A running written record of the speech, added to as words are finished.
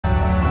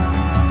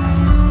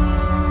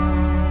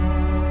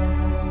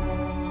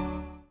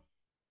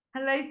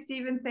Hello,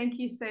 Stephen. Thank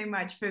you so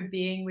much for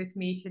being with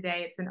me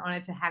today. It's an honor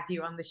to have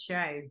you on the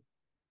show.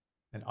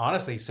 And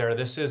honestly, Sarah,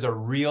 this is a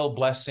real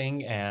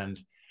blessing. And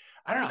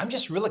I don't know, I'm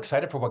just real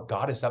excited for what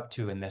God is up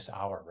to in this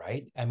hour,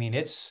 right? I mean,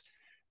 this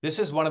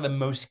is one of the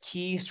most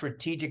key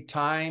strategic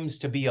times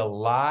to be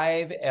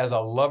alive as a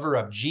lover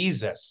of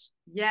Jesus.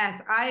 Yes,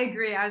 I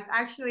agree. I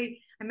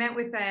met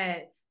with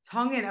a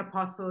Tongan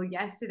apostle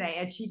yesterday,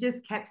 and she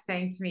just kept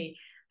saying to me,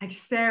 like,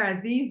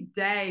 Sarah, these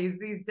days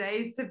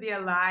to be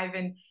alive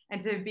and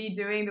to be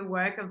doing the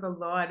work of the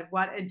Lord,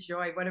 what a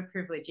joy, what a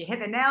privilege. You hit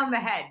the nail on the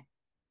head.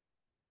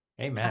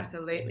 Amen.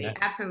 Absolutely, Amen.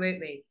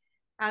 absolutely.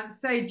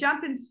 So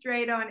jumping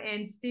straight on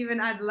in, Stephen,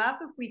 I'd love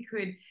if we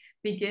could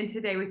begin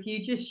today with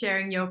you just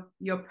sharing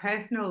your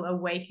personal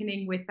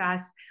awakening with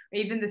us, or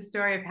even the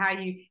story of how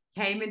you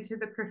came into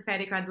the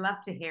prophetic. I'd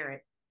love to hear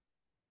it.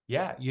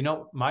 Yeah,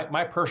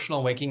 my personal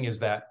awakening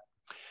is that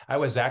I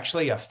was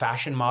actually a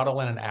fashion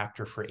model and an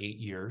actor for 8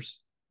 years.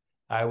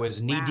 I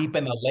was knee Wow. deep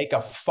in the lake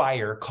of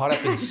fire, caught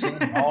up in sin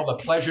and all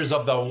the pleasures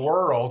of the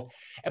world.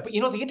 But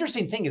the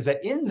interesting thing is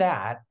that in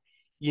that,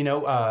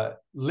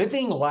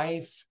 living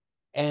life,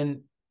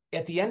 and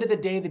at the end of the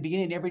day, the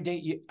beginning of every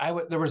day,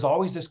 there was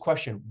always this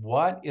question: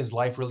 what is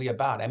life really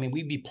about? I mean,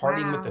 we'd be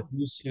partying with the Wow.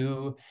 who's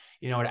who,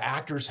 at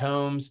actors'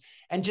 homes,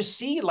 and just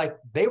see like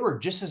they were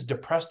just as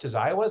depressed as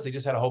I was. They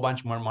just had a whole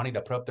bunch more money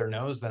to put up their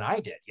nose than I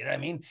did. You know what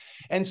I mean?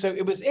 And so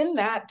it was in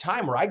that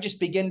time where I just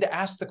began to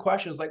ask the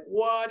questions like,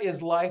 what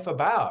is life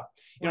about?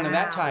 And in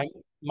that Wow. time,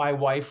 my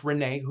wife,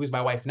 Renee, who's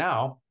my wife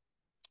now,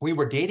 we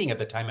were dating at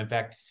the time. In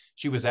fact,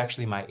 she was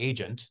actually my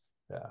agent.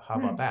 How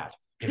about Hmm. that?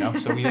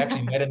 So we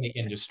actually met in the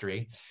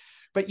industry,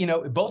 but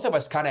both of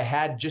us kind of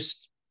had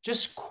just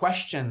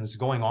questions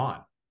going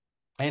on.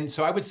 And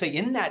so I would say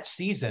in that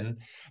season,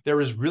 there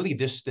was really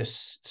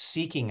this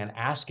seeking and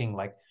asking,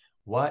 like,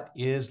 what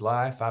is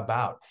life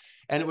about?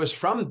 And it was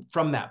from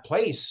that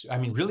place, I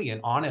mean, really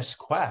an honest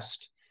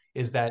quest,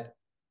 is that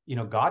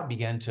God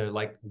began to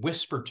like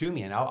whisper to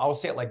me. And I'll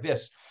say it like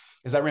this: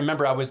 is I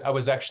remember I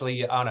was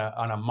actually on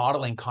a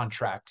modeling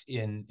contract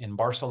in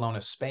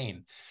Barcelona,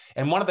 Spain.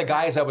 And one of the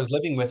Wow. guys I was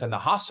living with in the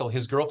hostel,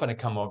 his girlfriend had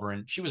come over,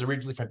 and she was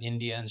originally from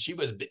India, and she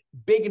was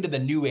big into the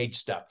new age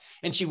stuff.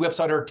 And she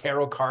whips out her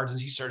tarot cards and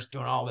she starts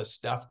doing all this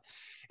stuff.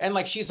 And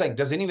like she's like,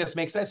 does any of this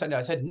make sense?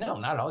 I said, no,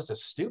 not at all. It's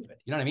just stupid.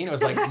 You know what I mean? It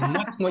was like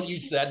nothing what you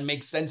said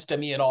makes sense to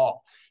me at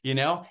all.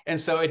 And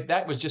so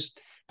that was just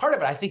part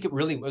of it. I think it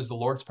really was the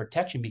Lord's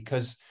protection,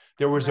 because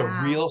there was a Wow.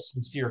 real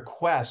sincere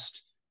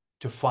quest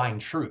to find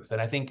truth. And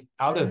I think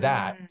out of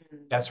that,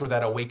 Mm. that's where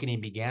that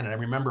awakening began. And I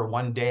remember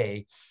one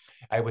day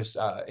I was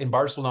in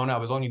Barcelona. I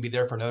was only be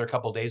there for another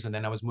couple of days, and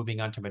then I was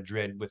moving on to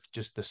Madrid with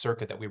just the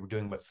circuit that we were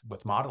doing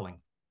with modeling.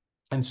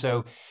 And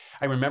so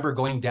I remember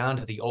going down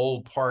to the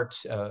old part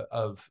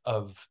of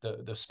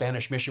the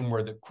Spanish mission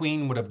where the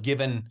Queen would have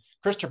given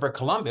Christopher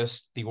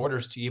Columbus the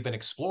orders to even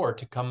explore,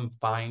 to come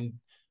find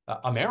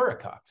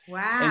America.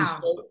 And Wow.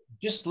 so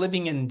just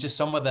living in just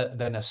some of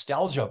the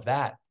nostalgia of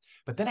that.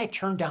 But then I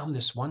turned down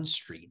this one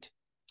street,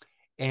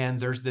 and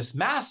there's this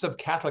massive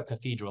Catholic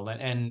cathedral.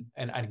 And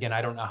again,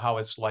 I don't know how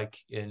it's like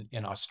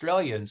in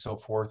Australia and so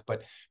forth,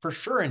 but for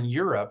sure in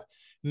Europe,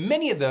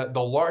 many of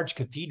the large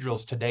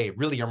cathedrals today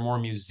really are more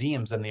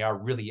museums than they are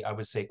really, I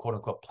would say, quote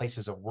unquote,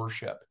 places of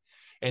worship.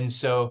 And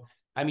so,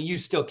 I mean, you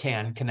still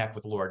can connect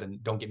with the Lord,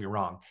 and don't get me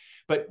wrong,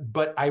 but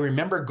I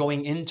remember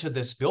going into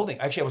this building.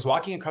 Actually, I was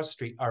walking across the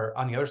street, or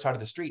on the other side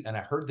of the street, and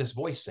I heard this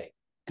voice say,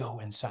 "Go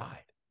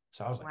inside."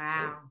 So I was like,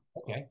 "Oh, Wow.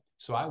 okay."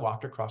 So I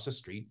walked across the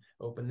street,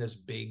 opened this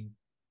big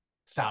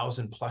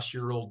 1,000+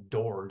 year old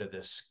door to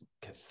this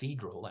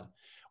cathedral, and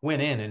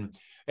went in. And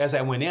as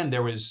I went in,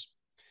 there was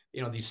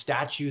these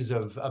statues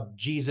of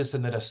Jesus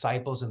and the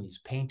disciples, and these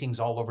paintings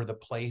all over the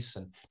place,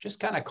 and just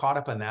kind of caught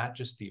up in that,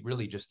 just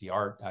the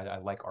art. I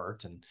like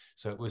art, and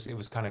so it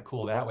was kind of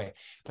cool that way.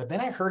 But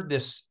then I heard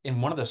this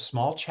in one of the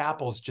small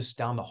chapels just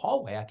down the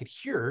hallway. I could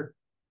hear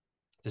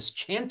this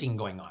chanting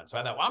going on, so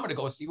I thought, well, I'm going to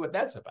go see what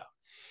that's about.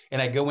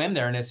 And I go in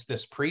there, and it's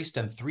this priest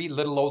and three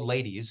little old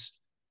ladies,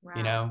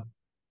 you Wow. know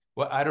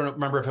well, I don't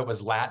remember if it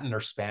was Latin or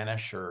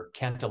Spanish or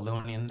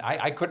Catalonian.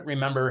 I couldn't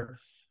remember,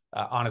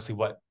 honestly,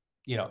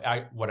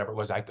 whatever it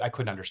was. I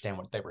couldn't understand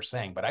what they were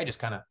saying, but I just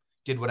kind of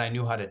did what I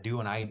knew how to do,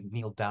 and I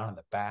kneeled down in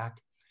the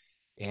back,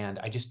 and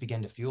I just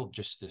began to feel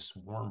just this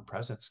warm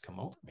presence come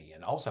over me,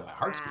 and also my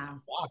heart's being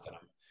Wow. unlocked, and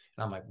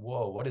I'm like,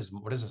 whoa, what is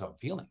this I'm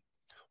feeling?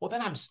 Well,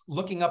 then I'm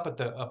looking up at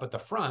the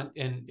front,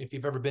 and if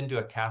you've ever been to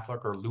a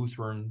Catholic or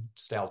Lutheran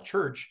style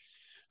church,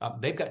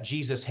 they've got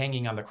Jesus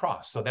hanging on the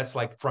cross, so that's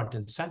like front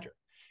and center.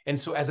 And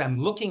so as I'm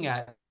looking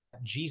at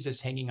Jesus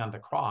hanging on the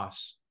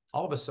cross,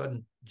 all of a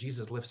sudden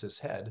Jesus lifts his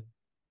head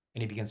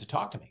and he begins to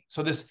talk to me.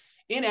 So this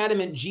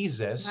inanimate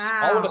Jesus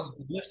all of a Wow.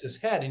 sudden lifts his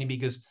head, and he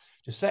begins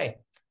to say,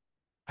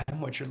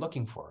 "I'm what you're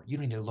looking for. You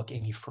don't need to look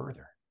any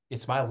further.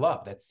 It's my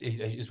love.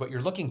 Is what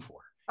you're looking for."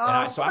 And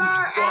I Oh, so I'm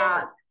like, far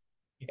out. whoa.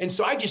 And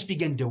so I just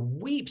begin to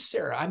weep,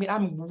 Sarah. I mean,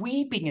 I'm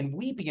weeping and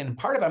weeping. And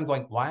part of it, I'm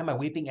going, why am I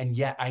weeping? And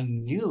yet I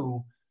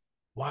knew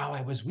while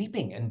I was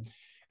weeping.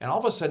 And all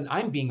of a sudden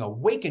I'm being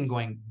awakened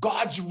going,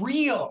 God's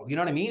real. You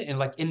know what I mean? And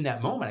like in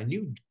that moment, I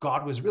knew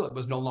God was real. It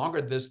was no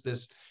longer this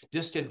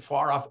distant,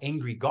 far off,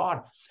 angry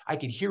God. I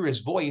could hear his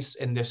voice,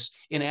 and this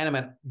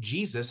inanimate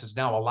Jesus is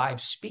now alive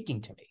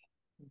speaking to me.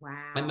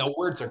 And Wow. the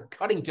words are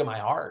cutting to my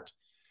heart.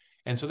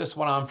 And so this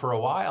went on for a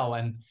while.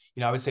 And,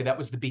 I would say that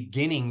was the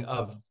beginning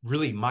of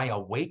really my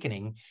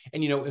awakening.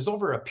 And, it was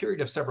over a period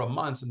of several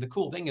months. And the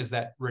cool thing is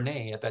that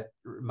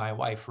my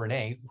wife,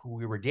 Renee, who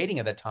we were dating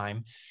at the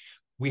time,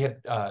 we had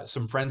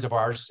some friends of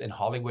ours in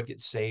Hollywood get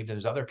saved. And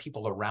there's other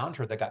people around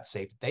her that got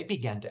saved. They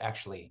began to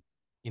actually,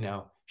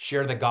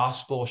 share the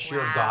gospel,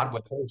 share God Wow.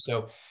 with her.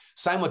 So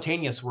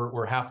simultaneous,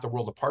 we're half the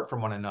world apart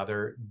from one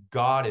another.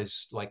 God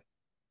is like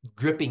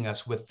gripping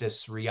us with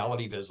this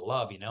reality of his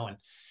love, and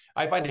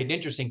I find it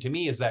interesting to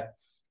me is that,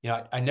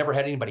 I never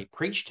had anybody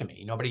preach to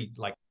me. Nobody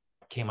like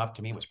came up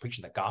to me and was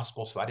preaching the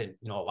gospel. So I didn't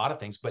know a lot of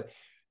things, but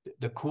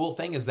the cool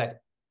thing is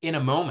that in a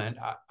moment,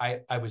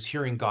 I was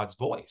hearing God's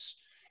voice.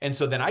 And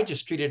so then I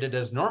just treated it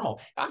as normal.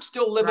 I'm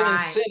still living in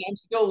Right. sin. I'm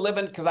still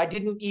living because I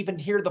didn't even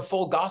hear the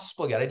full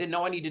gospel yet. I didn't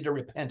know I needed to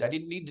repent. I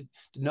didn't need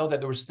to know that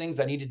there was things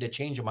I needed to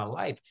change in my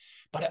life,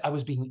 but I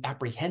was being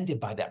apprehended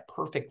by that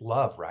perfect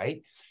love,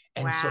 right?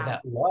 And so Wow.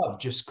 that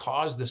love just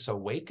caused this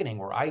awakening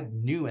where I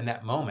knew in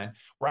that moment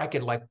where I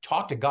could like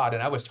talk to God,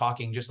 and I was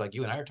talking just like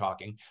you and I are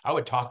talking. I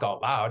would talk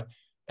out loud,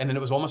 and then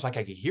it was almost like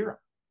I could hear him.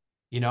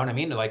 You know what I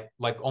mean? Like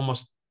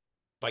almost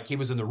like he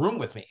was in the room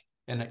with me.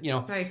 And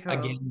So cool.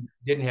 again,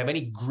 didn't have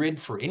any grid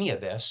for any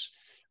of this,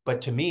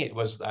 but to me, it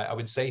was, I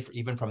would say,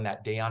 even from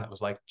that day on, it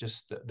was like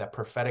just that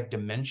prophetic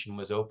dimension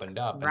was opened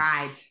up. And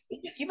Right.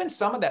 even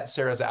some of that,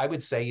 Sarah, I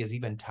would say, is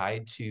even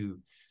tied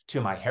to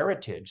my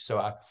heritage.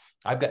 So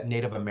I've got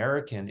Native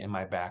American in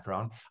my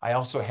background. I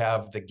also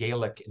have the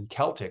Gaelic and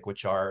Celtic,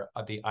 which are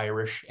the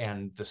Irish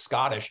and the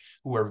Scottish,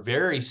 who are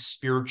very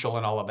spiritual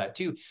and all of that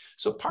too.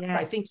 So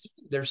I think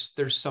Yes.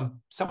 there's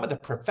some of the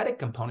prophetic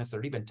components that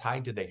are even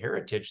tied to the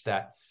heritage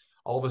that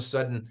all of a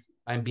sudden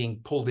I'm being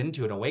pulled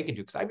into and awakened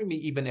to. Because I remember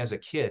even as a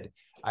kid,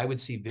 I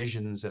would see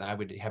visions and I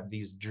would have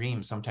these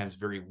dreams, sometimes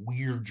very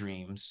weird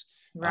dreams.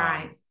 Um,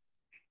 Right.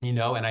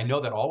 and I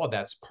know that all of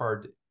that's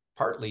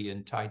partly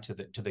and tied to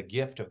the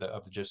gift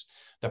of just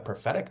the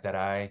prophetic that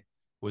I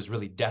was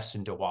really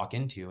destined to walk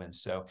into. And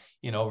so,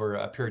 over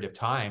a period of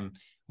time,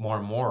 more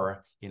and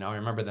more, I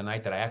remember the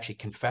night that I actually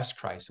confessed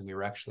Christ, and we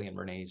were actually in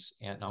Renee's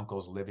aunt and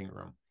uncle's living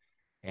room.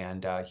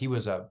 And he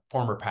was a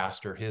former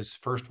pastor. His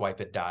first wife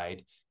had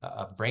died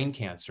of brain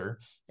cancer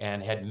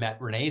and had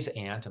met Renee's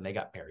aunt, and they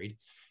got married.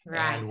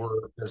 And Right.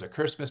 there's a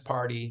Christmas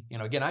party.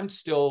 Again, I'm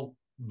still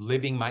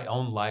living my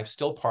own life,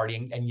 still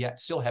partying, and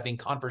yet still having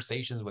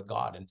conversations with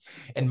God.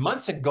 And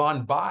months had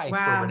gone by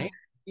for Wow. Renee.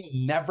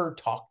 We never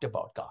talked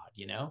about God.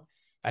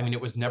 I mean,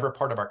 it was never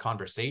part of our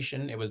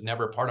conversation. It was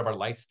never part of our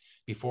life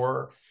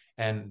before.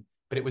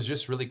 But it was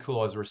just really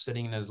cool. As we're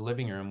sitting in his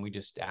living room, we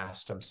just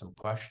asked him some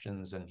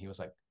questions, and he was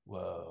like,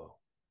 whoa,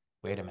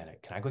 wait a minute.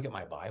 Can I go get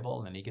my Bible?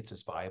 And then he gets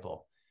his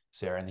Bible,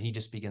 Sarah, and then he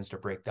just begins to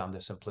break down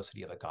the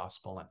simplicity of the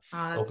gospel and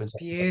Oh, that's opens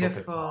up the book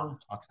of John, beautiful.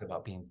 talks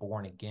about being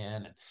born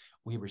again, and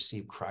we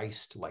receive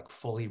Christ, like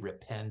fully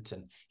repent.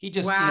 And he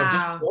just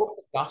Wow. broke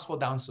the gospel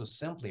down so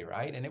simply,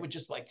 right? And it would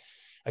just like,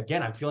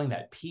 again, I'm feeling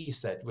that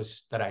peace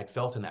that I had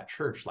felt in that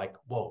church. Like,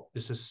 whoa,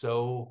 this is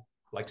so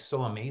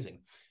amazing.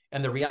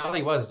 And the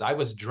reality was, I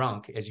was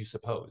drunk, as you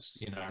suppose.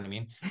 You know what I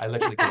mean? I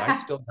literally, because I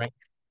still drank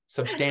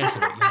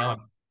substantially.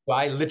 So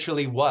I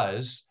literally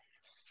was.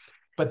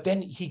 But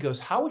then he goes,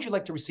 how would you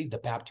like to receive the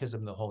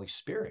baptism of the Holy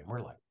Spirit? And we're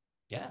like,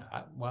 yeah.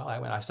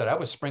 I said, I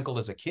was sprinkled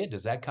as a kid.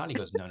 Does that count? He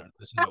goes, no,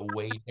 this is a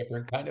way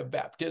different kind of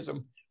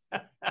baptism.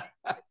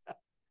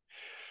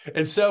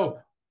 And so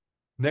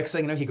next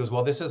thing you know, he goes,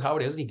 well, this is how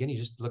it is. And again, he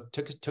just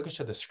took us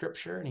to the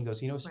scripture, and he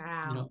goes, Wow.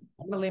 I'm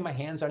going to lay my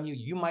hands on you.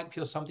 You might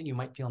feel something, you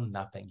might feel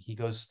nothing. He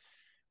goes,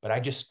 but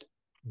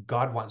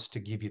God wants to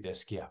give you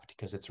this gift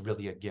because it's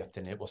really a gift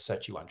and it will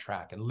set you on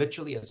track. And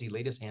literally, as he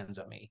laid his hands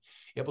on me,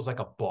 it was like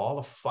a ball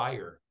of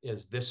fire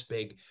is this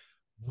big,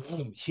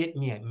 boom, hit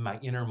me in my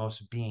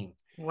innermost being.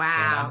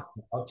 And Wow.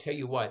 I'll tell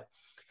you what,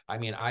 I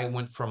mean, I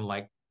went from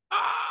like,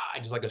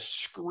 just like a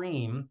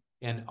scream.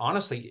 And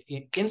honestly,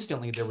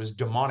 instantly there was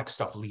demonic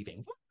stuff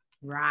leaving.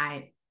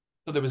 Right.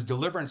 So there was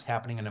deliverance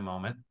happening in a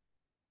moment.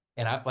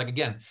 And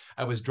again,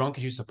 I was drunk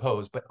as you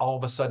suppose, but all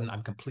of a sudden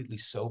I'm completely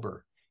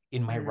sober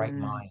in my right Mm.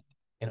 mind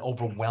and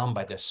overwhelmed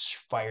by this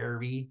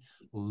fiery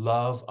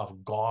love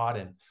of God.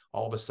 And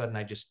all of a sudden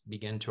I just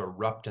began to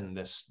erupt in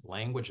this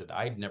language that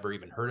I'd never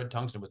even heard of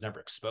tongues and was never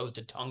exposed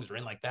to tongues or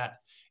anything like that.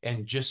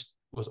 And just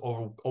was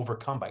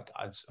overcome by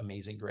God's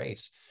amazing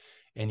grace.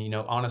 And,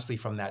 honestly,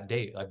 from that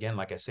day, again,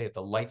 like I say,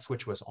 the light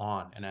switch was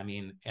on. And I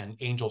mean, and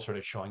angels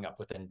started showing up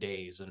within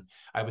days. And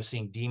I was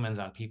seeing demons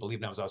on people,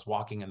 even as I was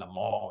walking in the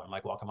mall. And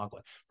like walking around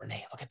going,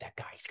 Renee, look at that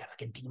guy. He's got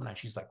like a demon on.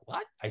 She's like,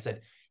 what? I said,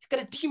 he's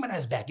got a demon on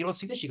his back. You don't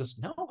see this? She goes,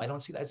 no, I don't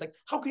see that. I was like,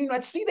 how can you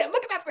not see that?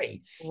 Look at that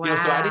thing.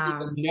 So I didn't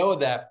even Wow. know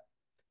that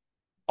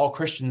all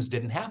Christians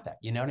didn't have that.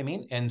 You know what I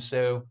mean? And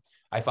so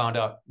I found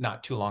out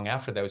not too long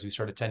after that, as we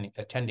started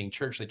attending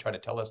church, they tried to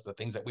tell us the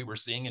things that we were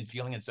seeing and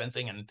feeling and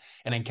sensing and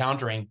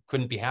encountering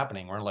couldn't be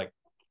happening. We're like,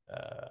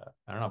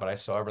 I don't know, but I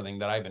saw everything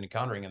that I've been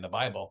encountering in the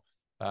Bible.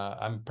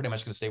 I'm pretty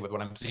much going to stay with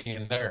what I'm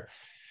seeing there.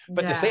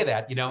 But to say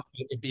Yeah. that,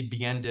 it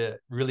began to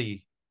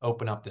really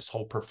open up this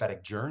whole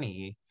prophetic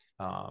journey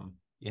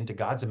into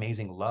God's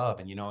amazing love.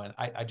 And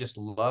I just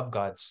love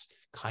God's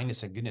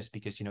kindness and goodness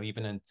because,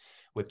 even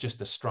with just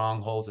the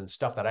strongholds and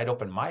stuff that I'd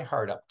opened my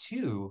heart up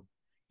to,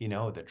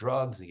 the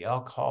drugs, the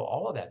alcohol,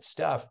 all of that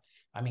stuff.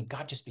 I mean,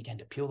 God just began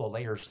to peel the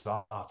layers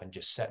off and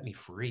just set me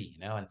free,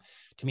 and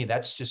to me,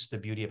 that's just the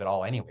beauty of it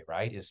all anyway,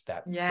 right? Is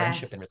that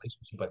friendship and Yes.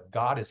 relationship with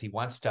God as he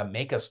wants to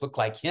make us look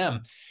like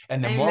him.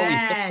 And the more we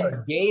fix Amen.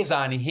 our gaze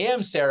on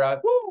him,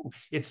 Sarah, woo,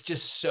 it's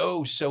just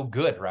so, so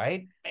good,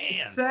 right? It's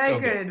Man, so so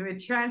good. good. We're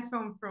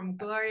transformed from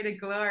glory to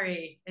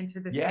glory into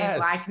the same Yes.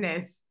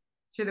 likeness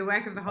through the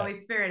work of the Holy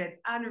Yes. Spirit. It's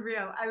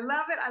unreal. I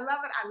love it. I love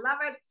it. I love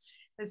it.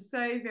 It's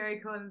so very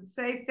cool. And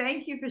so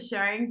thank you for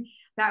sharing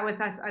that with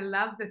us. I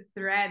love the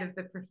thread of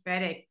the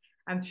prophetic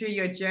through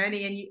your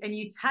journey, and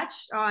you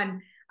touched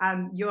on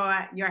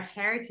your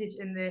heritage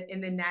in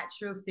the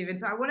natural, Stephen.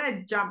 So I want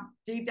to jump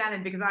deep down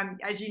in because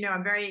as you know,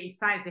 I'm very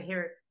excited to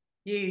hear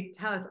you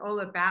tell us all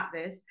about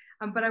this.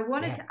 But I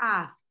wanted Yeah. to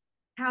ask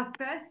how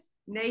First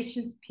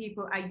Nations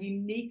people are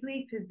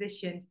uniquely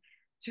positioned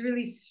to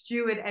really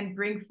steward and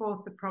bring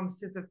forth the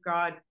promises of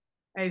God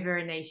over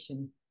a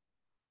nation.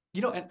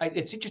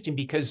 It's interesting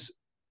because,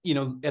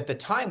 at the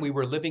time we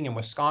were living in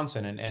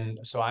Wisconsin, and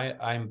so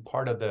I'm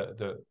part of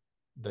the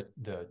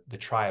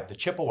tribe, the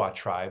Chippewa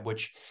tribe,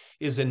 which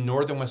is in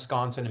northern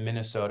Wisconsin and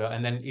Minnesota,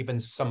 and then even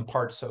some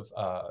parts of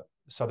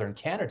southern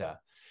Canada.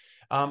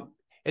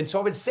 And so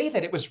I would say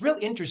that it was real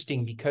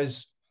interesting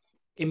because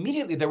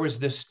immediately there was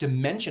this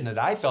dimension that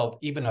I felt,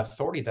 even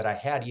authority that I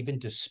had even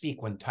to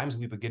speak when times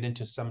we would get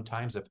into some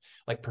times of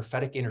like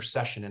prophetic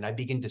intercession, and I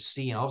begin to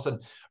see, and all of a sudden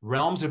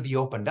realms would be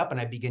opened up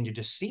and I begin to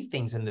just see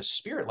things in the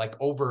spirit, like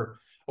over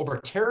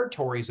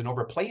territories and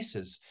over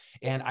places.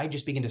 And I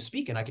just begin to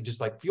speak and I could just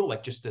like feel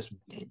like just this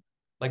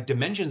like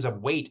dimensions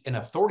of weight and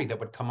authority that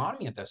would come on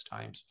me at those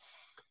times.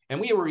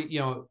 And we were,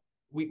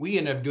 we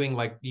ended up doing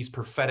like these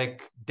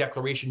prophetic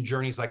declaration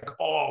journeys like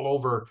all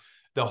over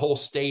the whole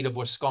state of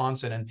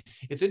Wisconsin. And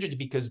it's interesting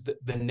because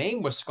the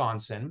name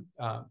Wisconsin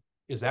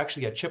is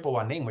actually a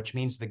Chippewa name, which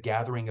means the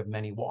gathering of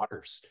many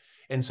waters.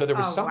 And so there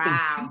was Oh, something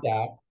to wow.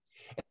 that.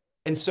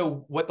 And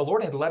so what the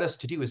Lord had led us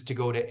to do is to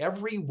go to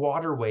every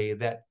waterway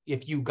that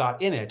if you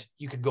got in it,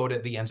 you could go to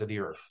the ends of the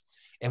earth.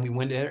 And we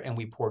went there and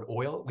we poured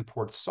oil, we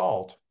poured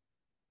salt,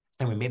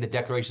 and we made the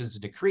declarations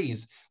and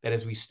decrees that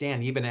as we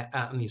stand even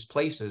in these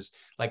places,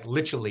 like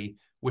literally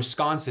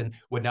Wisconsin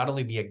would not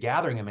only be a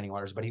gathering of many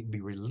waters, but it would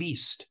be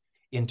released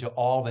into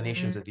all the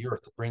nations of the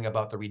earth to bring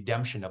about the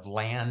redemption of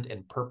land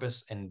and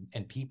purpose and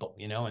people,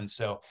 And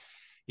so,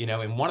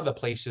 in one of the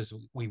places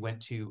we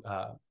went to,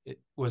 it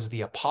was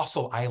the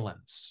Apostle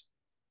Islands,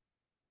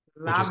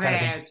 which is Love kind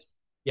of it. interesting.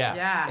 Yeah.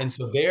 Yeah. And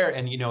so there,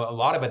 and a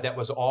lot of it, that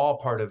was all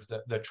part of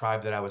the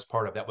tribe that I was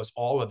part of. That was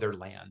all of their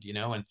land,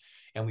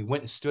 and we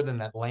went and stood in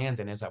that land.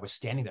 And as I was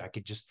standing there,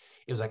 it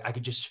was like I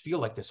could just feel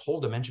like this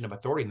whole dimension of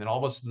authority. And then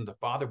all of a sudden the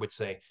Father would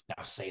say,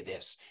 now say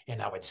this,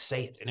 and I would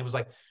say it. And it was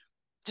like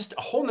just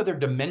a whole nother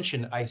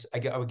dimension, I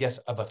would guess,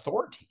 of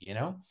authority,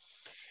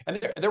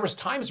 And there was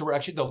times where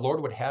actually the Lord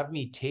would have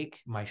me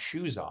take my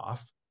shoes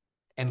off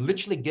and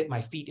literally get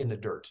my feet in the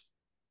dirt.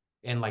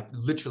 And like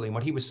literally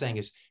what he was saying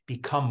is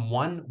become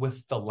one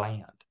with the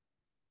land.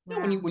 Wow.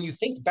 When you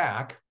think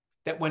back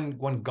that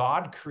when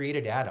God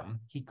created Adam,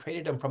 he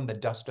created him from the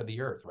dust of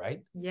the earth, right?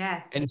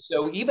 And Yes.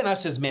 so even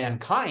us as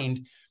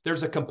mankind,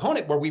 there's a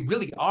component where we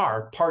really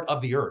are part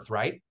of the earth,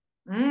 right?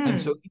 And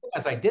so Mm. even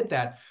as I did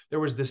that, there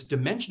was this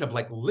dimension of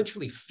like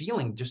literally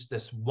feeling just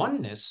this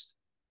oneness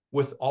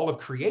with all of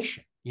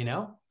creation.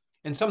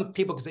 And some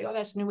people can say, oh,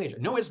 that's new age.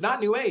 No, it's not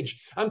new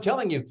age. I'm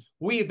telling you,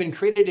 we have been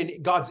created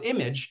in God's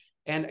image.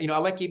 And, I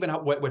like even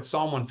what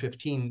Psalm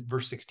 115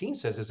 verse 16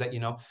 says is that,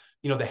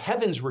 the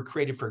heavens were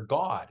created for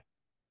God,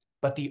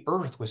 but the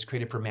earth was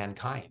created for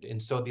mankind.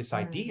 And so this Mm.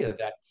 idea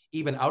that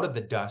even out of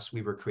the dust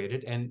we were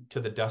created, and to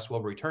the dust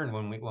will return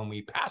when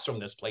we pass from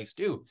this place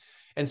too.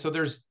 And so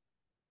there's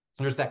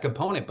that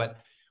component.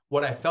 But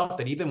what I felt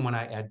that even when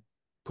I had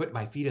put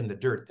my feet in the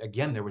dirt,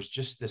 again, there was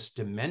just this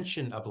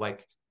dimension of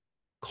like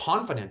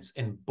confidence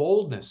and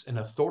boldness and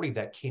authority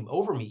that came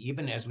over me,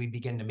 even as we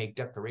began to make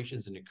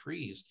declarations and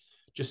decrees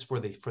just for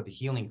the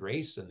healing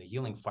grace and the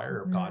healing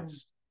fire of Mm-hmm.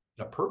 God's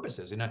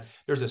purposes. And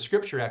there's a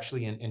scripture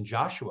actually in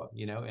Joshua,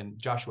 in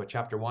Joshua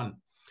chapter 1. And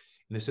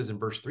this is in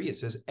verse 3. It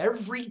says,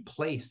 every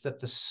place that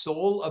the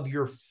sole of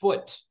your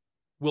foot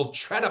will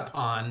tread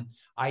upon,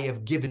 I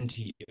have given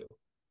to you.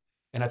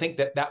 And I think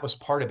that was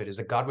part of it, is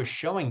that God was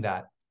showing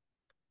that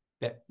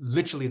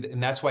literally,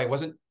 and that's why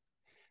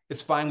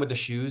it's fine with the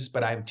shoes,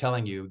 but I'm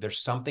telling you, there's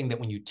something that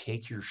when you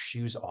take your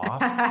shoes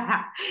off,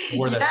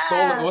 where the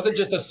sole, it Yeah. wasn't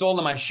just the sole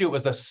of my shoe, it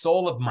was the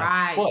sole of my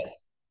Right. foot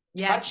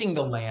Yep. touching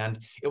the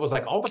land. It was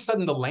like all of a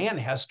sudden the land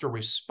has to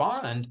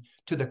respond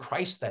to the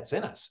Christ that's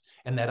in us,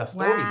 and that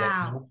authority that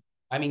Wow.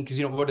 I mean,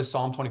 because, what does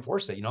Psalm 24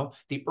 say?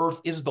 The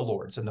earth is the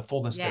Lord's and the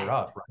fullness Yes.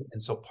 thereof, right?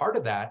 And so part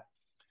of that,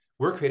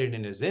 we're created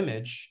in his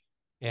image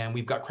and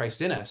we've got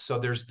Christ in us. So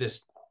there's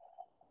this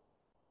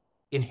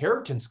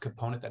inheritance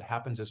component that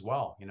happens as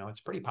well. It's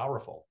pretty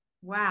powerful.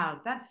 Wow,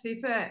 that's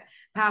super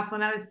powerful.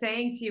 And I was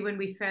saying to you when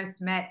we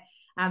first met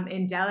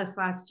in Dallas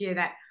last year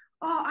that,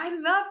 oh, I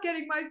love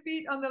getting my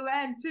feet on the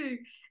land too.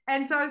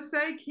 And so I was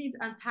so keen to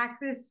unpack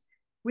this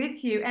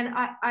with you. And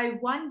I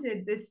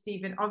wondered this,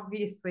 Stephen,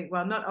 obviously,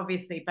 well, not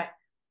obviously, but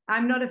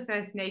I'm not a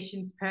First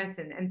Nations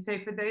person. And so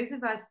for those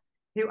of us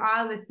who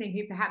are listening,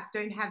 who perhaps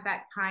don't have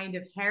that kind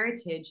of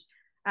heritage,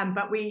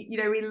 but we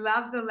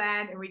love the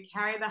land and we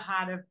carry the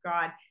heart of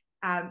God.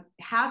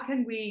 How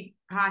can we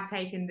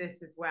partake in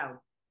this as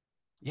well?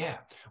 Yeah.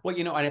 Well,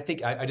 and I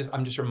think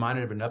I'm just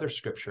reminded of another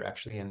scripture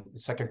actually in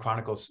Second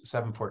Chronicles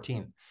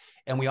 7:14.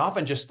 And we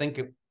often just think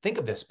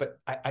of this, but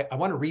I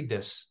want to read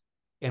this,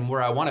 and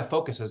where I want to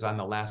focus is on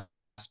the last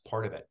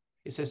part of it.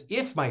 It says,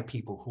 if my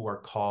people who are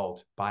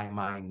called by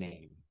my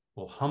name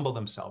will humble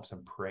themselves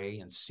and pray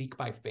and seek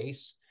my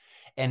face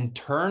and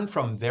turn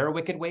from their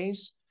wicked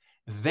ways,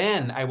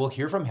 then I will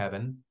hear from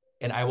heaven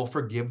and I will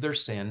forgive their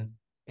sin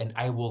and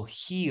I will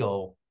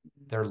heal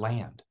their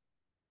land.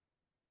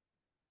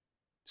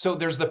 So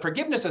there's the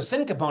forgiveness of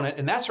sin component,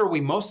 and that's where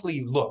we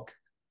mostly look.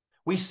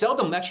 We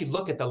seldom actually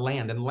look at the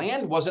land, and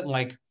land wasn't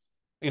like,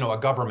 a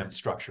government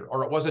structure,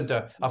 or it wasn't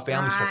a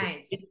family structure.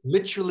 Right. It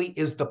literally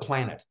is the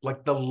planet.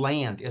 Like the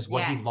land is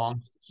what he Yes.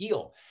 longs to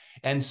heal.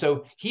 And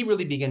so he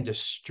really began to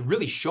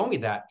really show me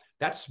that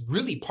that's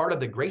really part of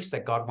the grace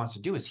that God wants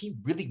to do, is he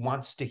really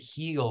wants to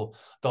heal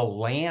the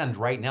land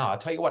right now. I'll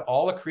tell you what,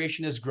 all of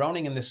creation is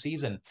groaning in this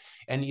season.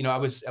 And, I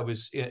was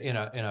in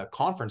a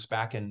conference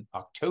back in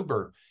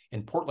October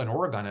in Portland,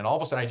 Oregon, and all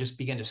of a sudden I just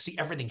began to see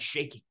everything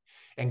shaking.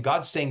 And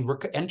God's saying we're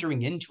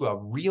entering into a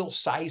real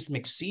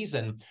seismic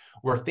season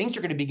where things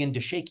are going to begin to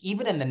shake,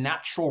 even in the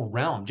natural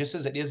realm, just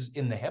as it is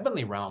in the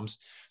heavenly realms,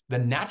 the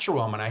natural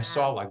realm. And I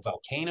saw like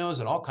volcanoes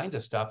and all kinds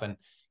of stuff. And,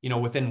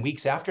 within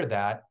weeks after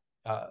that,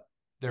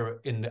 there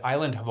in the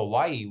island of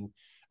Hawaii,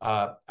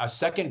 a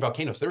second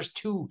volcano. So there's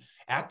two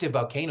active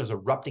volcanoes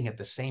erupting at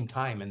the same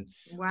time.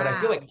 But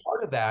I feel like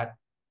part of that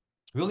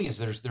really is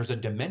there's a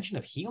dimension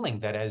of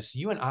healing that as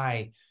you and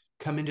I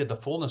come into the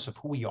fullness of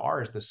who we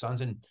are as the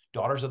sons and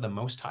daughters of the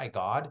Most High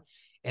God,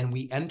 and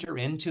we enter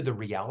into the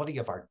reality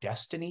of our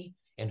destiny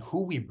and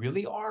who we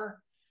really are,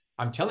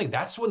 I'm telling you,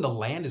 that's when the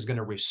land is going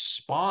to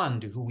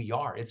respond to who we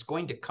are. It's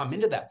going to come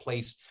into that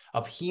place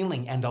of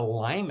healing and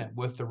alignment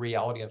with the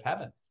reality of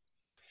heaven.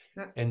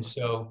 And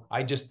so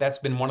that's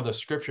been one of the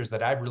scriptures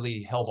that I've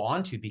really held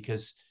on to,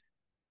 because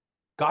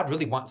God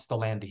really wants the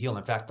land to heal.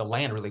 In fact, the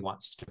land really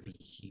wants to be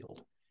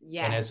healed.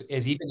 Yes. And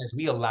as even as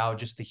we allow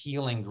just the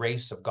healing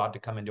grace of God to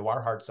come into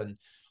our hearts and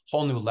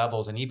whole new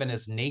levels, and even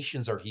as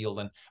nations are healed,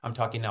 and I'm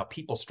talking now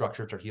people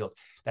structures are healed,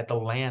 that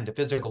the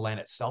physical land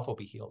itself will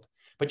be healed.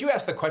 But you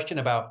asked the question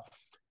about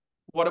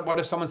what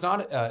if someone's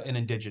not an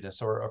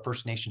indigenous or a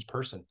First Nations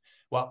person?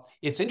 Well,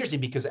 it's interesting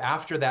because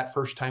after that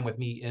first time with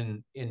me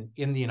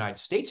in the United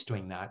States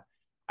doing that,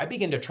 I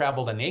began to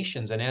travel the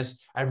nations. And as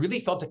I really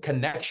felt a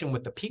connection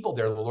with the people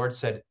there, the Lord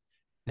said,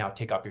 now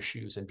take off your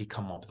shoes and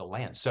become one of the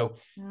land. So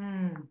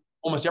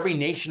almost every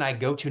nation I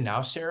go to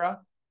now, Sarah,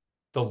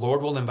 the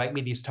Lord will invite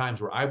me these times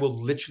where I will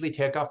literally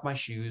take off my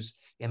shoes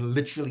and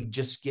literally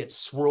just get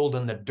swirled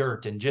in the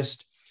dirt and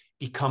just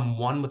become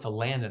one with the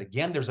land. And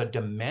again, there's a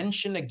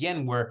dimension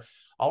again where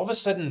all of a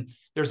sudden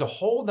there's a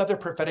whole other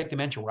prophetic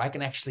dimension where I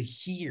can actually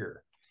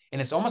hear. And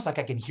it's almost like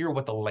I can hear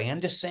what the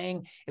land is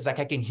saying. It's like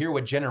I can hear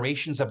what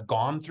generations have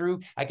gone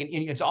through.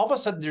 It's all of a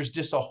sudden there's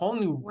just a whole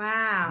new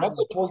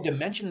revelatory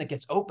dimension that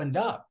gets opened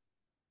up.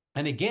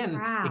 And again,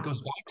 it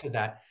goes back to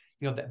that,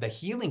 the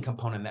healing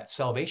component, that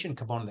salvation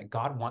component that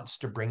God wants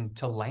to bring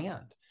to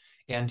land.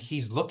 And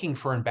he's looking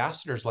for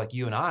ambassadors like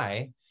you and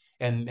I,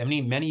 and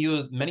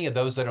many of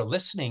those that are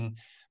listening,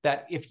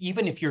 that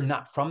even if you're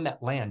not from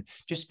that land,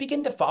 just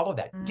begin to follow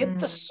that. Get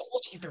the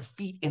soles of your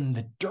feet in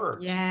the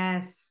dirt.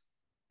 Yes.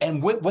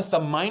 And with the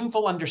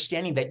mindful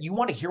understanding that you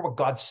want to hear what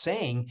God's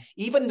saying,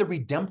 even the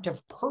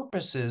redemptive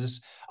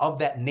purposes of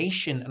that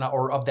nation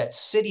or of that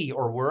city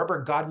or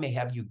wherever God may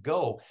have you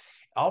go,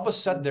 all of a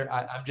sudden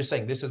I'm just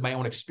saying, this is my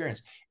own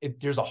experience.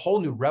 There's a whole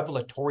new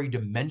revelatory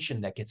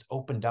dimension that gets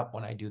opened up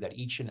when I do that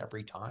each and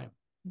every time.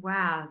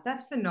 Wow,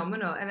 that's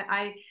phenomenal. And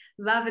I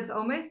love, it's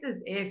almost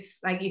as if,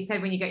 like you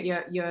said, when you get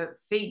your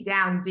feet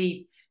down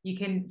deep, you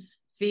can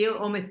feel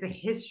almost the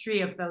history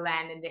of the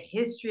land and the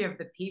history of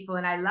the people.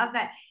 And I love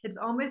that. It's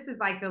almost as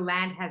like the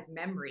land has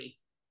memory,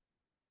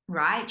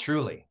 right?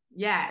 Truly.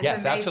 Yeah, it's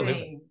yes, amazing.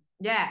 absolutely.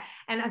 Yeah.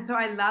 And so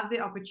I love the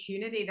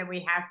opportunity that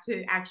we have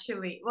to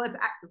actually, well, it's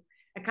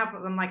a couple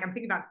of them, like I'm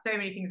thinking about so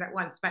many things at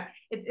once, but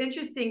it's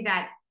interesting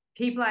that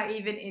people are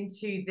even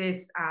into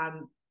this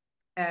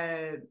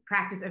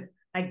practice of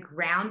like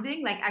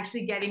grounding, like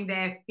actually getting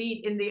their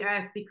feet in the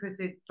earth, because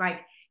it's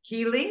like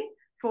healing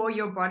for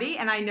your body.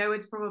 And I know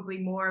it's probably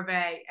more of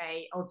a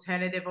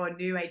alternative or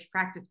new age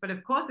practice, but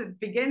of course it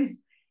begins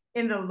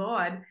in the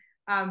Lord.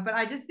 But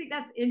I just think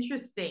that's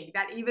interesting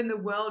that even the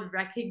world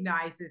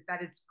recognizes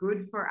that it's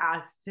good for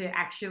us to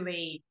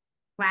actually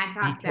plant Be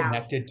ourselves,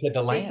 connected to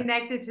the be land.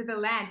 connected to the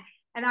land.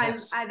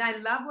 Yes. And I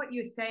love what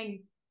you're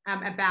saying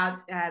about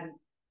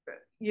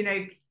you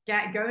know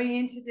going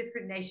into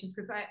different nations,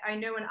 because I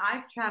know when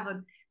I've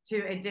traveled to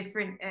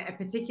a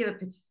particular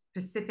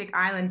Pacific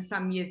island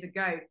some years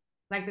ago,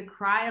 like the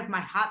cry of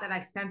my heart that I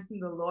sensed from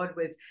the Lord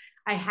was,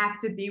 I have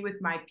to be with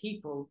my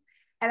people.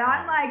 And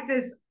I'm Wow. like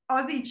this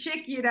Aussie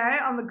chick,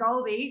 on the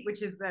Goldie,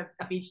 which is a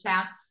beach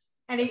town.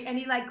 And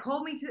he like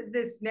called me to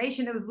this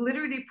nation. It was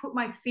literally put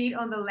my feet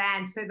on the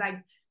land. So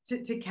like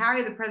to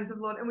carry the presence of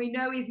the Lord. And we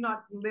know he's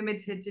not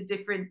limited to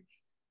different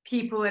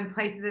people and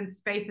places and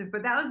spaces,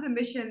 but that was the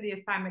mission, the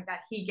assignment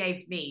that he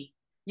gave me,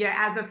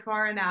 as a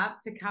foreigner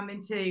to come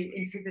into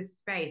this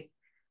space.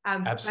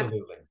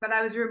 Absolutely. But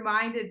I was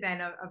reminded then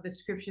of the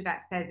scripture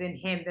that says in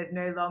him, there's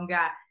no longer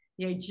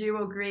Jew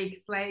or Greek,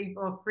 slave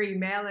or free,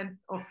 male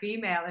or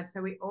female. And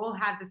so we all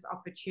have this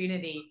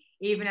opportunity,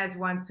 even as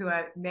ones who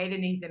are made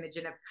in his image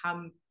and have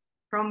come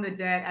from the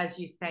dirt, as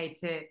you say,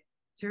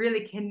 to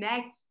really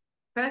connect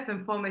first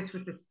and foremost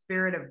with the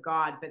Spirit of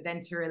God, but then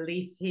to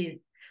release his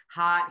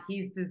heart,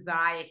 his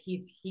desire,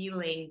 his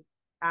healing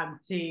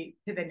to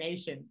the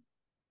nation.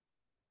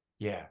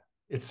 Yeah.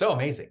 It's so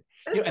amazing.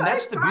 It's so And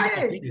that's the beautiful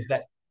exciting. thing, is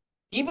that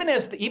even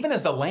as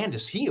the land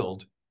is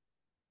healed,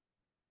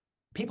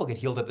 people get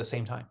healed at the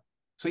same time.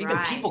 So even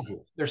Right. people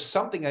group, there's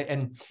something,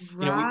 and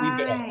we've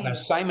got an Right.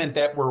 assignment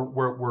that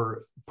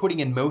we're putting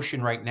in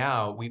motion right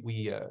now.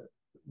 We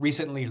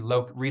recently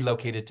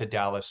relocated to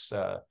Dallas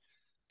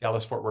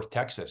Fort Worth,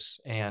 Texas,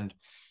 and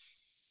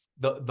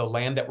the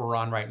land that we're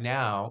on right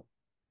now,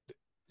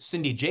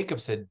 Cindy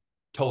Jacobs had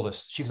told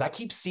us, she goes, I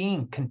keep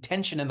seeing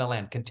contention in the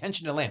land,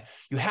 contention in the land.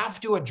 You have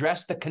to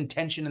address the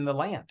contention in the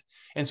land.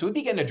 And so we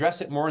began to address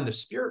it more in the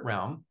spirit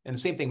realm. And the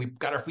same thing, we've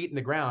got our feet in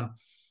the ground.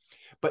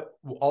 But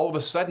all of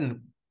a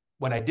sudden,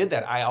 when I did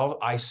that,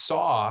 I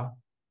saw,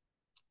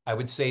 I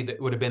would say that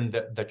it would have been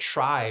the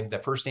tribe, the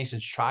First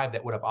Nations tribe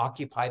that would have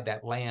occupied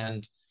that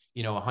land,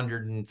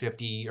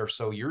 150 or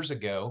so years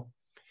ago.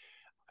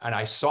 And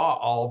I saw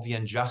all the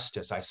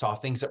injustice. I saw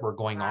things that were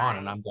going on,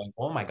 and Right. I'm going,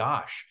 oh my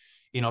gosh.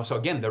 So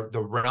again, the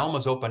realm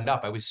was opened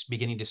up. I was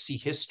beginning to see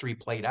history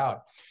played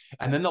out.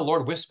 And then the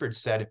Lord whispered,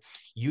 said,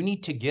 you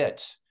need to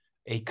get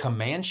a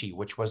Comanche,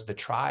 which was the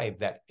tribe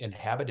that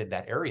inhabited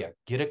that area.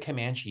 Get a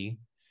Comanche.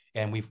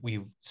 And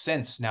we've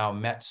since now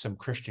met some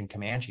Christian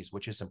Comanches,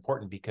 which is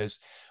important, because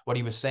what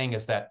he was saying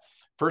is that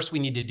first we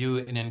need to do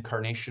an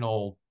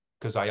incarnational,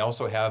 because I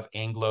also have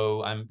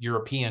I'm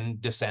European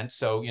descent.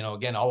 So,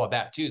 again, all of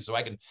that too. So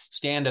I can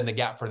stand in the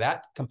gap for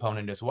that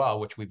component as well,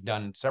 which we've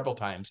done several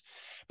times.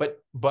 But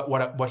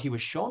what he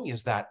was showing me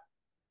is that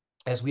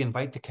as we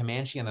invite the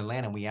Comanche on the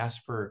land and we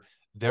ask for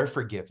their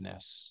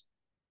forgiveness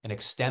and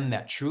extend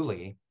that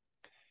truly,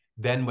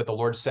 then what the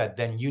Lord said,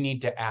 then you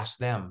need to ask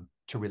them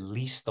to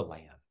release the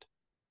land.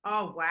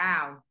 Oh,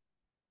 wow.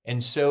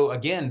 And so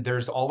again,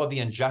 there's all of the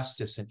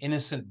injustice and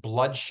innocent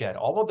bloodshed,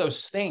 all of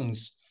those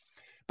things.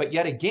 But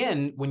yet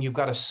again, when you've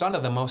got a son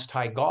of the Most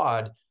High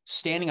God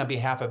standing on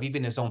behalf of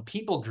even his own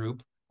people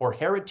group or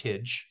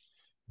heritage,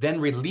 then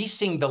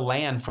releasing the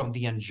land from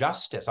the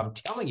injustice, I'm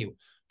telling you,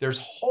 there's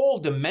whole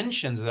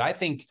dimensions that I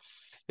think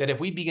that if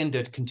we begin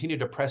to continue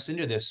to press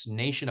into this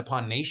nation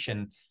upon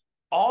nation,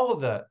 all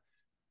of the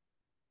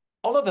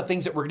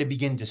things that we're going to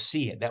begin to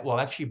see that will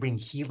actually bring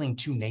healing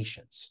to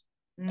nations.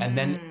 And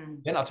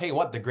Mm. then I'll tell you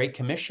what, the Great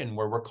Commission,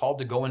 where we're called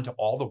to go into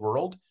all the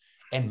world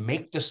and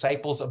make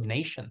disciples of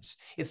nations.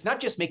 It's not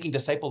just making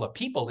disciples of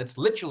people. It's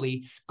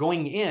literally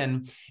going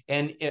in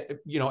and,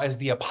 as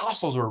the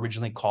apostles were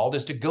originally called,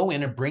 is to go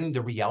in and bring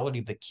the reality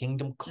of the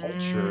kingdom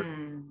culture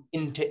Mm.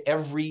 into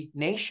every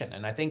nation.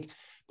 And I think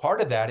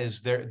part of that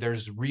is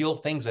there's real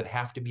things that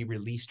have to be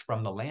released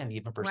from the land,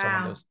 even for some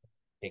of Wow. those to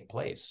take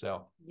place.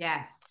 So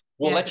Yes.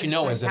 we'll Yes. let you It's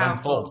know so as it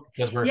unfolds, powerful.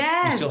 because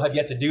we still have Yes.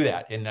 yet to do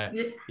that. And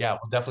Y- yeah,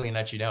 we'll definitely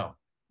let you know.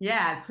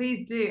 Yeah,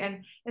 please do.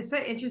 And it's so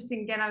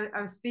interesting. Again,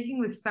 I was speaking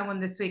with someone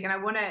this week, and I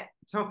want to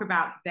talk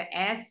about the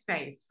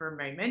airspace for a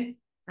moment.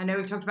 I know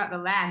we've talked about the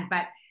land,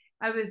 but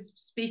I was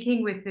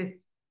speaking with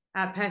this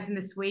person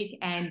this week,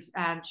 and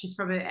she's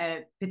from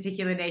a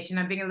particular nation.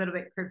 I'm being a little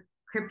bit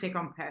cryptic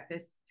on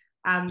purpose.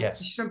 So she's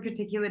Yes. from a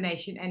particular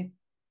nation, and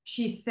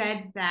she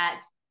said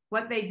that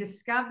what they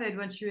discovered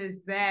when she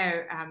was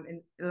there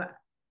in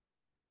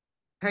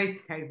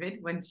post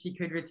COVID, when she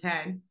could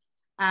return,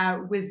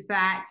 was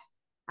that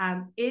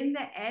in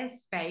the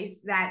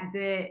airspace that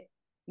the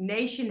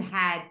nation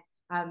had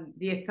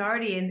the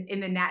authority in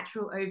the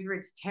natural over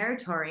its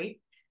territory.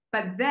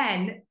 But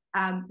then,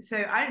 so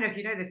I don't know if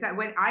you know this, that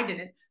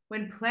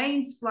when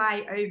planes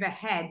fly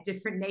overhead,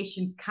 different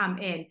nations come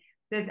in,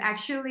 there's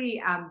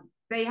actually,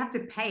 they have to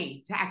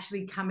pay to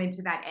actually come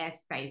into that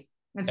airspace.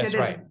 And so That's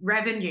there's right.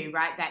 revenue,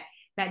 right,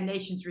 that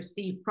nations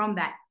receive from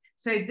that.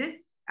 So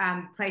this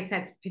place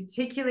that's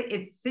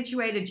it's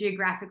situated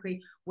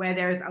geographically where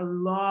there's a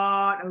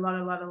lot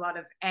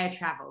of air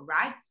travel,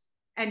 right?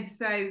 And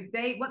so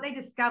what they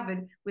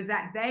discovered was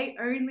that they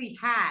only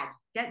had,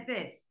 get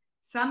this,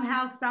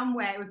 somehow,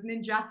 somewhere, it was an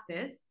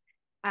injustice.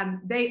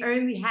 They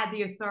only had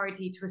the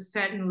authority to a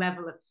certain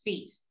level of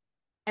feet.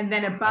 And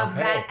then above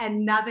that, Okay.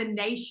 another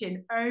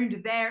nation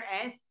owned their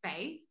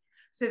airspace.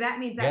 So that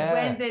means that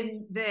when Yes.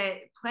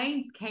 the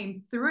planes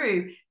came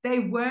through, they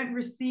weren't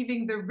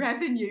receiving the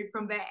revenue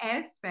from their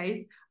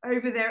airspace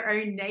over their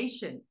own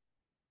nation.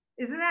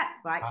 Isn't that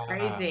like Wow.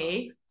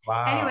 crazy?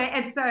 Anyway, Wow.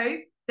 and so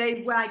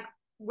they like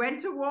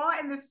went to war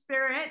in the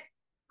spirit,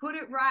 put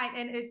it right,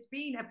 and it's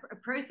been a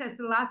process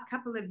the last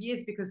couple of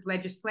years because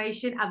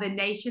legislation, other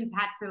nations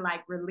had to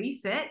like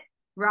release it,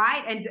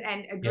 right,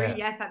 and agree, Yeah.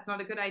 yes, that's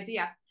not a good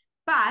idea,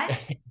 but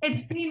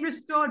it's been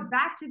restored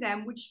back to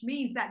them, which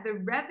means that the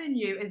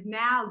revenue is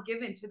now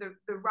given to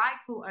the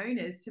rightful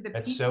owners, to the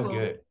That's so people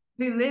good.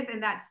 who live in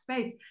that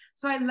space.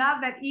 So I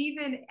love that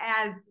even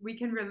as we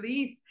can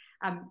release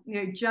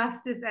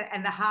justice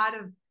and the heart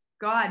of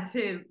God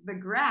to the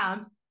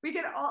ground, we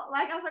can all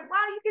like I was like,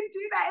 wow, you can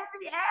do that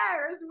in the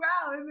air as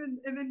well,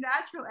 in the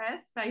natural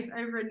airspace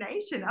over a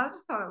nation. I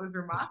just thought it was It's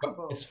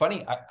remarkable.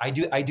 funny. I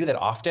do that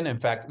often. In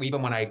fact,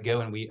 even when I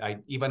go and I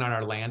even on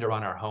our land or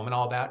on our home and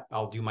all that,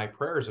 I'll do my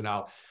prayers and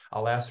I'll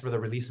ask for the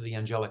release of the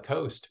angelic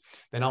host.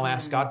 Then I'll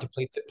ask God to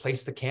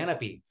place the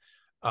canopy,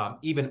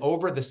 even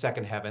over the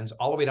second heavens,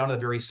 all the way down to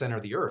the very center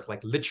of the earth,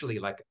 like literally,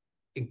 like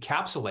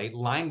encapsulate,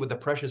 lined with the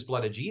precious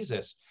blood of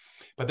Jesus.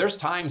 But there's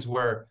times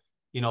where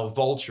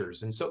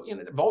vultures, and so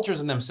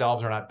vultures in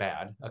themselves are not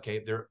bad.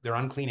 Okay, they're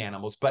unclean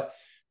animals, but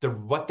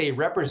what they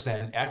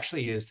represent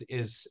actually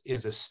is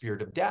a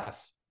spirit of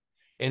death.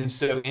 And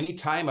so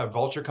anytime a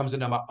vulture comes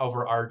in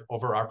over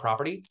our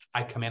property,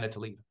 I command it to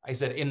leave. I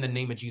said, in the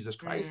name of Jesus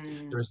Christ,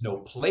 there is no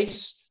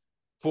place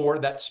for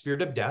that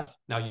spirit of death.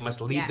 Now you must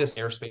leave Yes. this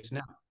airspace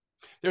now.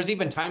 There's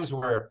even times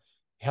where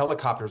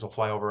helicopters will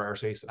fly over our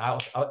airspace,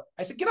 and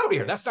I said, get out of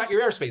here. That's not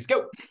your airspace.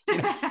 Go.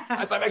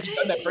 I've actually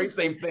done that very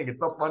same thing. It's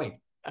so funny.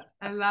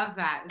 I love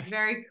that. It's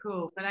very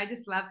cool. But I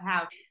just love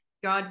how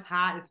God's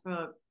heart is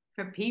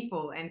for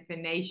people and for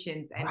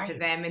nations and for Right.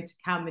 them and to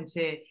come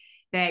into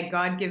their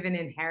God-given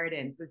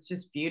inheritance. It's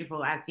just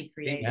beautiful as He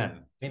created.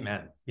 Amen.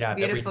 Amen. Yeah, that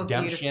Beautiful,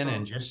 redemption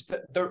and beautiful.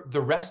 just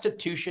the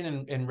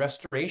restitution and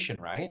restoration,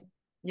 right?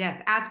 Yes,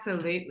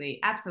 absolutely.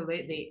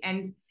 Absolutely.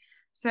 And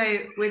so,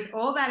 with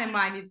all that in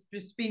mind, it's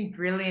just been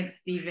brilliant,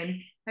 Stephen.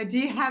 Do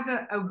you have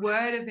a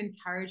word of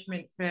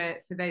encouragement for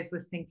those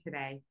listening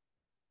today?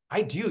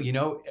 I do.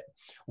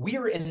 We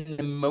are in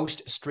the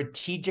most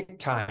strategic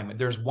time.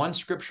 There's one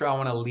scripture I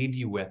want to leave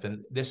you with,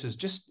 and this is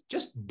just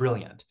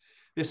brilliant.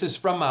 This is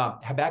from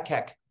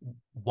Habakkuk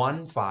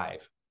 1:5.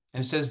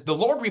 And it says, the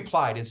Lord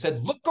replied and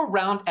said, look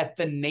around at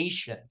the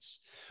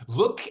nations,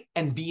 look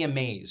and be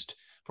amazed,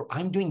 for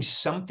I'm doing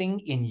something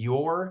in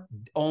your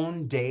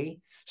own day,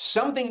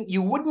 something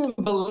you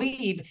wouldn't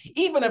believe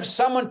even if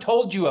someone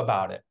told you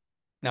about it.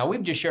 Now,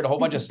 we've just shared a whole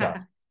bunch of stuff.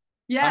 I'm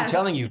Yes.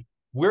 telling you,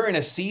 we're in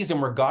a season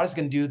where God is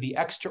going to do the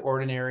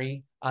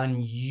extraordinary,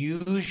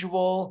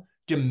 unusual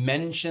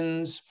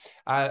dimensions.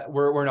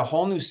 We're in a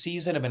whole new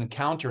season of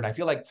encounter. And I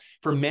feel like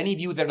for many of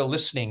you that are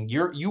listening,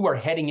 you are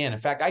heading in. In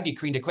fact, I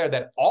decree and declare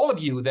that all of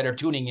you that are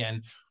tuning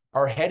in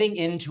are heading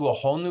into a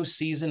whole new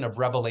season of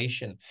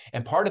revelation.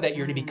 And part of that,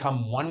 you're to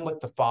become one with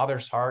the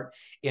Father's heart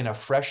in a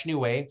fresh new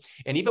way.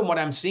 And even what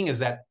I'm seeing is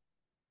that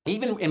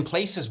even in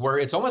places where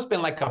it's almost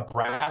been like a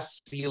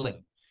brass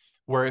ceiling,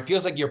 where it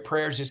feels like your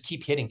prayers just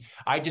keep hitting.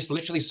 I just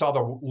literally saw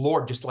the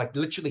Lord just like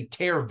literally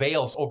tear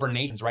veils over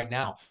nations right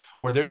now,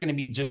 where there's going to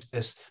be just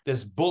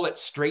this bullet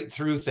straight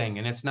through thing.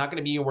 And it's not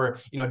going to be where,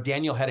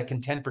 Daniel had to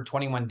contend for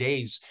 21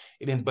 days.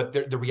 But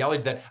the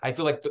reality that I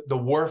feel like the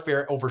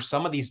warfare over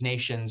some of these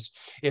nations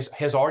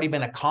has already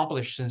been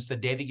accomplished since the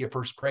day that you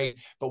first prayed.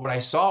 But what I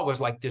saw was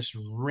like this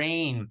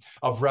rain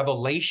of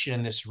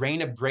revelation, this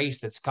rain of grace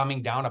that's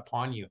coming down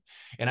upon you.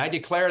 And I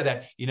declare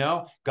that,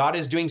 God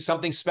is doing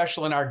something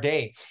special in our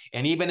day.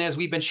 And even as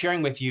we've been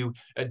sharing with you,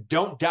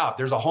 don't doubt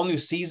there's a whole new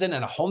season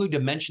and a whole new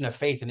dimension of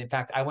faith. And in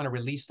fact, I want to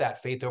release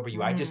that faith over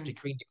you. I just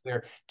decree and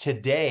declare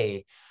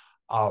today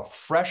a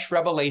fresh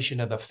revelation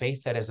of the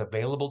faith that is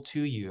available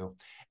to you.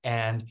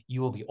 And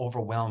you will be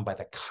overwhelmed by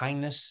the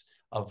kindness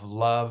of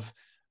love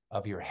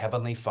of your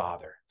heavenly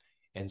Father.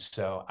 And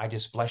so I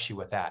just bless you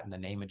with that in the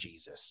name of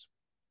Jesus.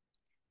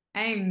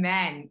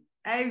 Amen.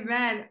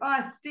 Amen.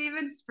 Oh,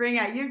 Stephen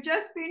Springer, you've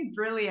just been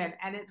brilliant.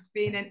 And it's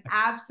been an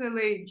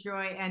absolute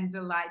joy and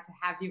delight to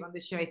have you on the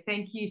show.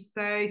 Thank you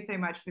so, so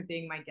much for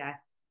being my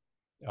guest.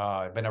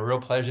 It's been a real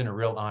pleasure and a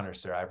real honor,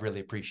 sir. I really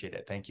appreciate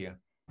it. Thank you.